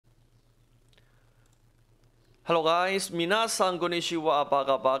Hello guys, minasan konnichiwa, apa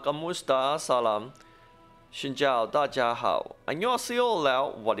kabar, kamusta, salam, xin chào, 大家好, 안녕하세요,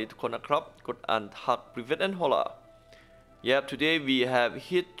 Lao, Walitkonakrup, good and hak, privet and hola. Yeah, today we have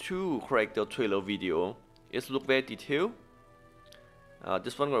HIT2 character trailer video. It's look very detailed.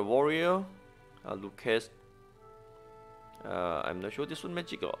 This one got warrior, Lucas. I'm not sure this one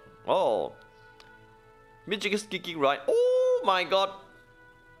magic. Oh, magic is kicking right. Oh my god.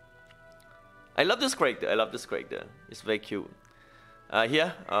 I love this character. It's very cute.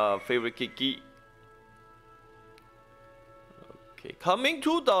 Here, favorite Kiki. Okay, coming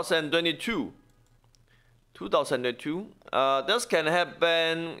 2022. This can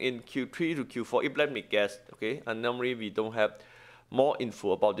happen in Q3 to Q4 if let me guess. Okay, and normally we don't have more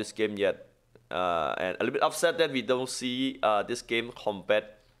info about this game yet. And a little bit upset that we don't see this game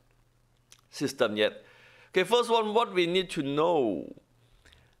combat system yet. Okay, first one, what we need to know.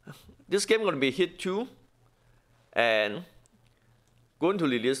 This game gonna be HIT2 and going to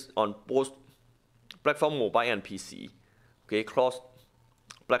release on both platform, mobile and PC. Okay, cross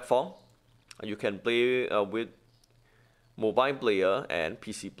platform. You can play with mobile player and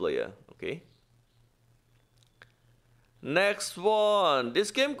PC player. Okay. Next one,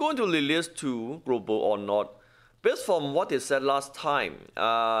 this game going to release to global or not? Based from what they said last time,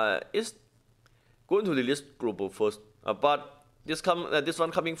 it's going to release global first, but this one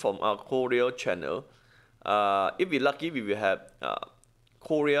coming from our Korea channel. If we're lucky, we will have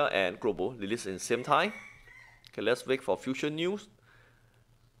Korea and global release in the same time. Okay, let's wait for future news.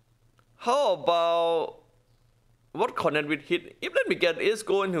 How about what connect with HIT? If let me get, it's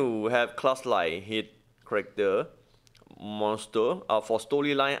going to have class like HIT, character, monster. For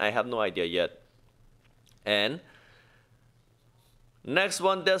storyline, I have no idea yet. And next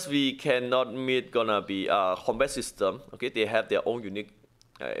one that we cannot meet gonna be combat system. Okay, they have their own unique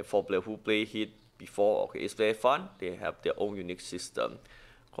for players who play HIT before. Okay, it's very fun. They have their own unique system.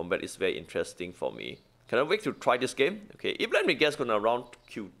 Combat is very interesting for me. Cannot wait to try this game. Okay, if let me guess, gonna around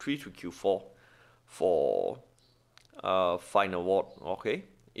Q3 to Q4 for final award. Okay,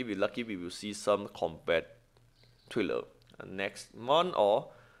 if we're lucky, we will see some combat thriller next month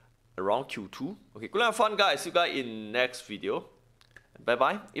or around Q2. Okay, good have fun, guys. See you guys in next video. Bye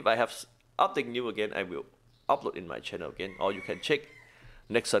bye. If I have update new again, I will upload in my channel again, or you can check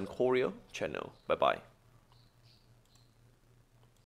Nexon Korea channel. Bye bye.